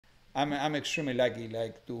I'm extremely lucky,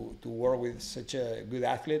 like to work with such a good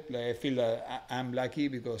athlete. Like I feel that I'm lucky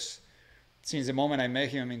because since the moment I met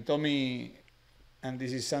him, I mean, Tommy, and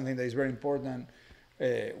this is something that is very important.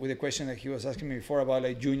 With the question that he was asking me before about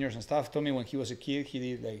like juniors and stuff, Tommy when he was a kid,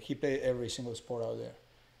 he played every single sport out there,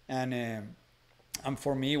 and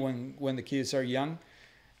for me when the kids are young,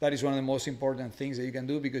 that is one of the most important things that you can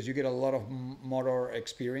do because you get a lot of motor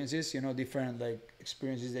experiences, different like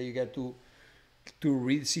experiences that you get to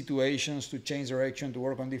read situations, to change direction, to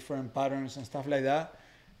work on different patterns and stuff like that.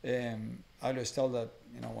 I always tell that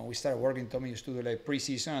when we started working, Tommy used to do like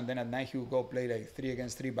preseason, and then at night he would go play like 3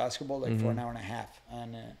 against 3 basketball like for an hour and a half.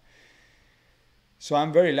 And so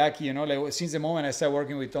I'm very lucky, like since the moment I started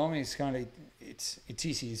working with Tommy, it's kind of like it's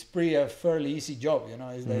easy. It's pretty a fairly easy job,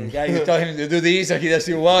 It's like the guy you tell him to do this, and he does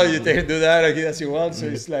it well. You tell him to do that, and he does it well. So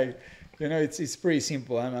it's like, it's pretty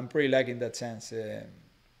simple. I'm pretty lucky in that sense.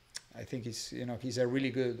 I think he's a really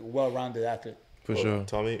good, well-rounded athlete. For sure.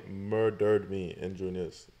 Tommy murdered me in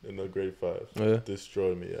juniors in the grade 5. Oh, yeah?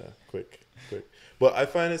 Destroyed me, yeah. Quick. But I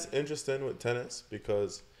find it's interesting with tennis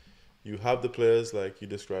because you have the players like you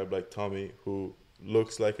described, like Tommy, who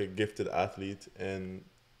looks like a gifted athlete in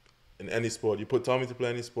any sport. You put Tommy to play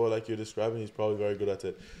any sport like you're describing, he's probably very good at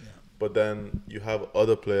it. Yeah. But then you have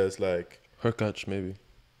other players like... Hurkacz, maybe.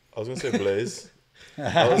 I was going to say Blaze.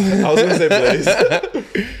 I was going to say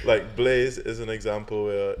Blaze. Like Blaze is an example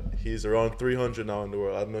where he's around 300 now in the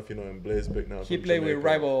world. I don't know if you know him. Blaze big now. He played with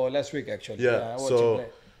Rival last week actually. Yeah, so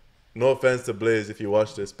no offense to Blaze if you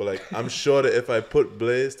watch this, but like I'm sure that if I put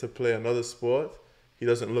Blaze to play another sport, he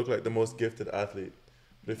doesn't look like the most gifted athlete.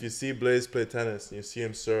 But if you see Blaze play tennis and you see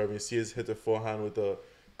him serve, and you see his hit a forehand with a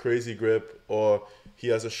crazy grip, or he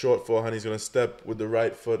has a short forehand, he's going to step with the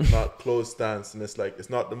right foot, not closed stance, and it's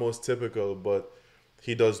not the most typical, but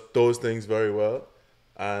he does those things very well.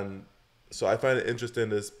 And so I find it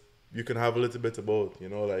interesting is you can have a little bit of both,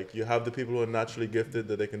 like you have the people who are naturally gifted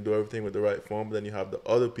that they can do everything with the right form, but then you have the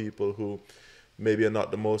other people who maybe are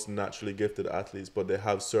not the most naturally gifted athletes, but they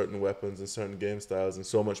have certain weapons and certain game styles and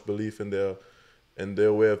so much belief in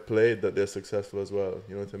their way of play that they're successful as well.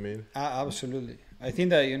 You know what I mean? Absolutely. I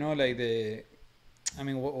think that,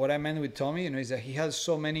 what I meant with Tommy, is that he has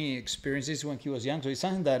so many experiences when he was young. So it's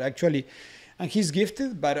something that actually, and he's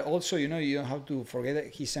gifted, but also, you don't have to forget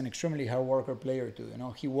that he's an extremely hard worker player too.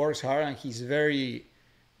 He works hard and he's very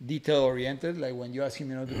detail oriented. Like when you ask him,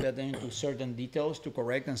 to pay attention to certain details to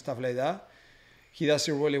correct and stuff like that, he does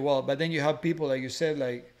it really well. But then you have people, like you said,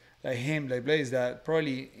 like him, like Blaze, that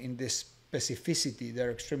probably in this specificity,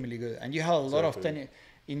 they're extremely good. And you have a lot of tennis.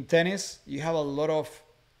 In tennis, you have a lot of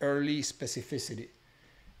early specificity.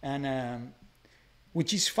 And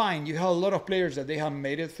which is fine. You have a lot of players that they have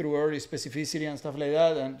made it through early specificity and stuff like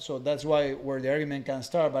that. And so that's why where the argument can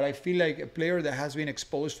start. But I feel like a player that has been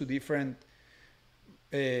exposed to different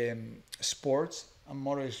sports and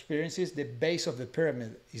more experiences, the base of the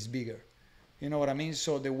pyramid is bigger. You know what I mean?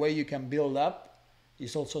 So the way you can build up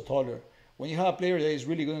is also taller. When you have a player that is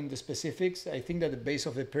really good in the specifics, I think that the base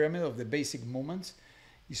of the pyramid of the basic movements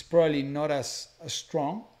is probably not as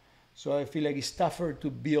strong. So I feel like it's tougher to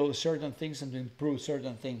build certain things and to improve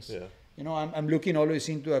certain things. Yeah. I'm looking always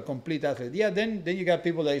into a complete athlete. Yeah, then you got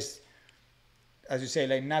people that is, as you say,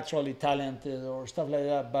 like naturally talented or stuff like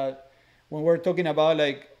that. But when we're talking about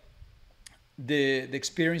like the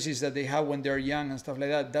experiences that they have when they're young and stuff like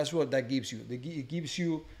that, that's what that gives you. It gives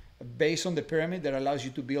you a base on the pyramid that allows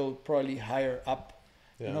you to build probably higher up,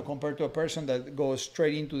 compared to a person that goes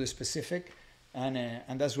straight into the specific.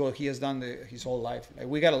 And that's what he has done his whole life. Like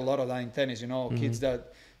we got a lot of that in tennis, kids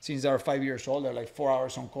that since they're 5 years old, they're like 4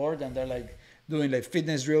 hours on court and they're like doing like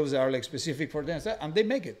fitness drills that are like specific for tennis, and they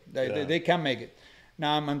make it. They can make it.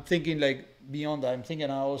 Now I'm thinking like beyond that. I'm thinking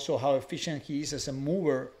also how efficient he is as a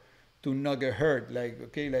mover to not get hurt.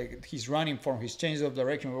 Like he's running form, he's changed of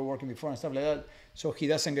direction. We were working before and stuff like that, so he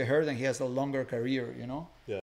doesn't get hurt and he has a longer career. Yeah.